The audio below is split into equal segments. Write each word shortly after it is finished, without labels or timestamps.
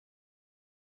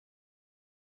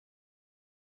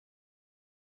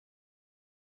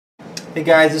Hey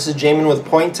guys, this is Jamin with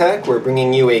Point Tech. We're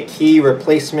bringing you a key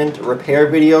replacement repair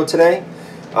video today.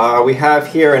 We have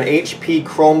here an HP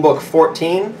Chromebook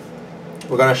 14.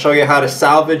 We're going to show you how to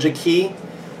salvage a key.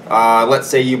 Let's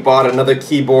say you bought another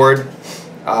keyboard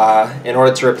in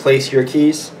order to replace your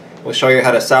keys. We'll show you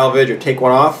how to salvage or take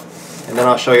one off, and then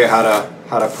I'll show you how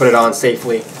to put it on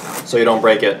safely so you don't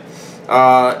break it.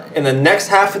 In the next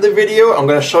half of the video, I'm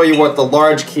going to show you what the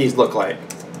large keys look like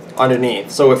underneath.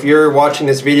 So if you're watching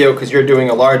this video because you're doing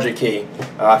a larger key,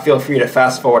 feel free to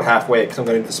fast forward halfway because I'm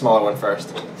going to do the smaller one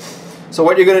first. So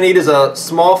what you're going to need is a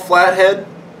small flathead,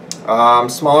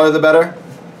 smaller the better.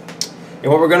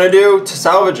 And what we're going to do to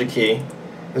salvage a key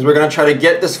is we're going to try to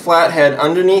get this flathead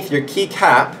underneath your key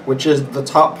cap, which is the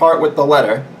top part with the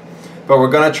letter, but we're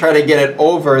going to try to get it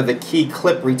over the key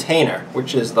clip retainer,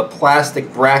 which is the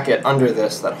plastic bracket under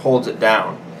this that holds it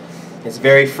down. It's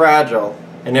very fragile,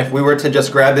 and if we were to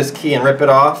just grab this key and rip it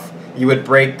off, you would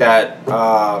break that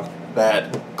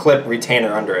clip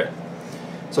retainer under it.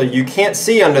 So you can't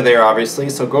see under there, obviously,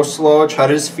 so go slow, try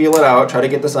to just feel it out, try to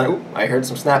get this on. Ooh, I heard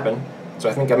some snapping, so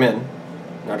I think I'm in.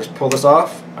 Now just pull this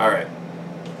off. Alright.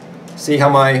 See how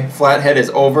my flathead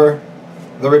is over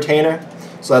the retainer?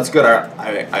 So that's good.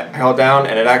 I held down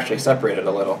and it actually separated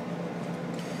a little.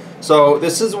 So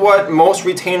this is what most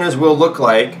retainers will look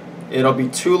like. It'll be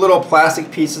two little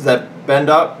plastic pieces that bend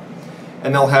up,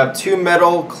 and they'll have two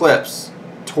metal clips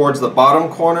towards the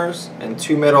bottom corners and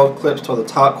two metal clips toward the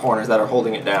top corners that are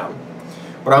holding it down.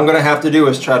 What I'm going to have to do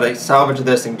is try to salvage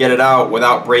this and get it out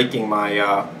without breaking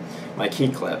my my key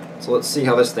clip. So let's see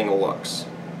how this thing looks.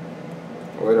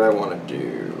 What do I want to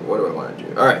do? What do I want to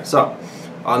do? Alright, so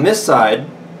on this side,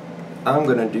 I'm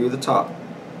going to do the top.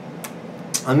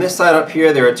 On this side up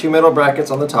here, there are two metal brackets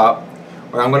on the top.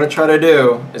 What I'm going to try to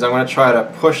do is I'm going to try to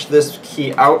push this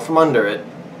key out from under it.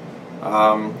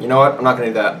 You know what? I'm not going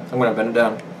to do that. I'm going to bend it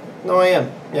down. No, I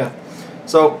am. Yeah.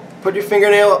 So put your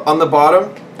fingernail on the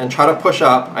bottom and try to push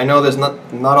up. I know there's not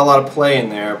a lot of play in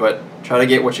there, but try to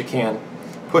get what you can.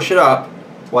 Push it up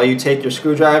while you take your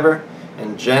screwdriver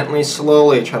and gently,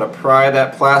 slowly try to pry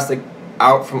that plastic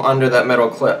out from under that metal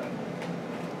clip.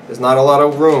 There's not a lot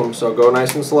of room, so go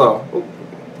nice and slow. Oop,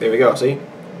 there we go, see?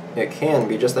 It can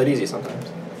be just that easy sometimes.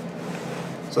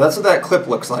 So that's what that clip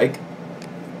looks like.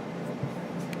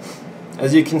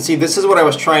 As you can see, this is what I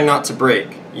was trying not to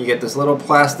break. You get this little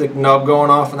plastic nub going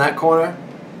off in that corner,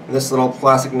 and this little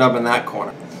plastic nub in that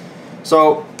corner.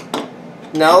 So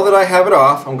now that I have it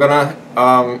off, I'm going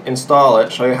to install it,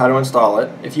 show you how to install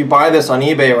it. If you buy this on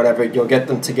eBay or whatever, you'll get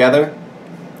them together.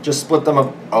 Just split them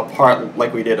apart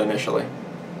like we did initially.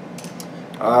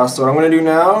 So what I'm going to do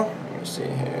now, let me see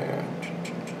here.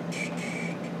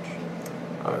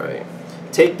 Alright.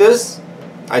 Take this.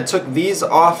 I took these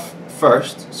off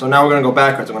first, so now we're going to go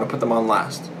backwards. I'm going to put them on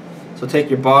last. So take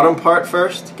your bottom part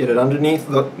first, get it underneath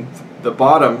the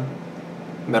bottom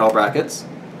metal brackets,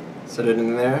 set it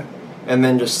in there, and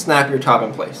then just snap your top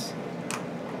in place.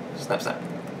 Snap, snap.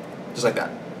 Just like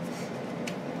that.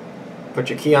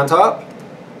 Put your key on top.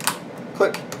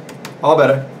 Click. All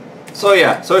better. So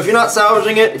yeah, so if you're not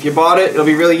salvaging it, if you bought it, it'll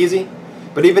be really easy.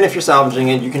 But even if you're salvaging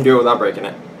it, you can do it without breaking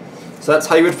it. So that's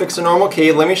how you would fix a normal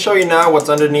key. Let me show you now what's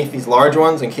underneath these large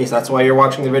ones in case that's why you're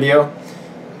watching the video.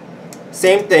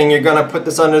 Same thing, you're going to put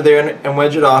this under there and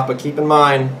wedge it off, but keep in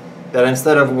mind that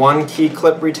instead of one key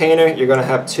clip retainer, you're going to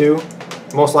have two,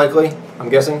 most likely, I'm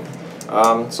guessing.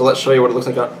 So let's show you what it looks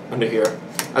like under here,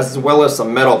 as well as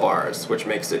some metal bars, which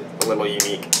makes it a little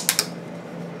unique.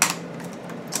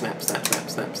 Snap, snap, snap,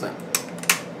 snap, snap.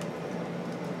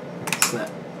 Snap,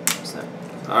 snap.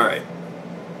 Alright.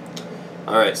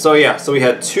 Alright, so yeah, so we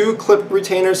had two clip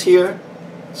retainers here.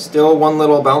 Still one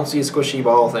little bouncy, squishy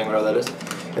ball thing, whatever that is.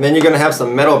 And then you're going to have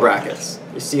some metal brackets.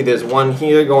 You see there's one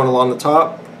here going along the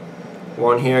top,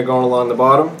 one here going along the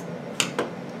bottom.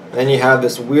 And then you have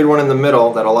this weird one in the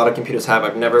middle that a lot of computers have.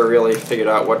 I've never really figured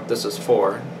out what this is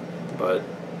for, but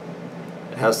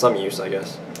it has some use, I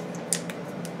guess.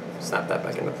 Snap that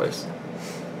back into place.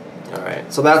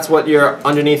 Alright, so that's what your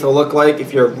underneath will look like.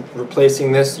 If you're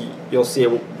replacing this, you'll see it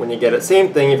when you get it.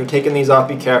 Same thing, if you're taking these off,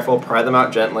 be careful, pry them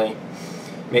out gently.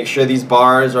 Make sure these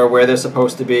bars are where they're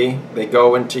supposed to be. They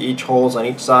go into each holes on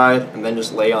each side, and then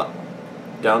just lay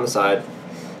down the side.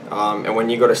 And when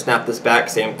you go to snap this back,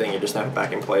 same thing, you just snap it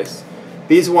back in place.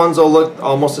 These ones will look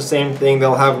almost the same thing.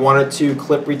 They'll have one or two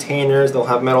clip retainers, they'll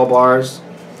have metal bars.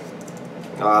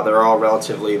 They're all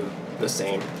relatively the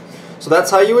same. So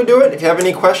that's how you would do it. If you have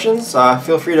any questions,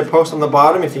 feel free to post on the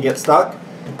bottom if you get stuck.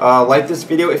 Like this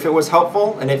video if it was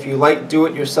helpful, and if you like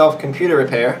do-it-yourself computer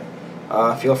repair,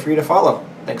 feel free to follow.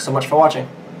 Thanks so much for watching.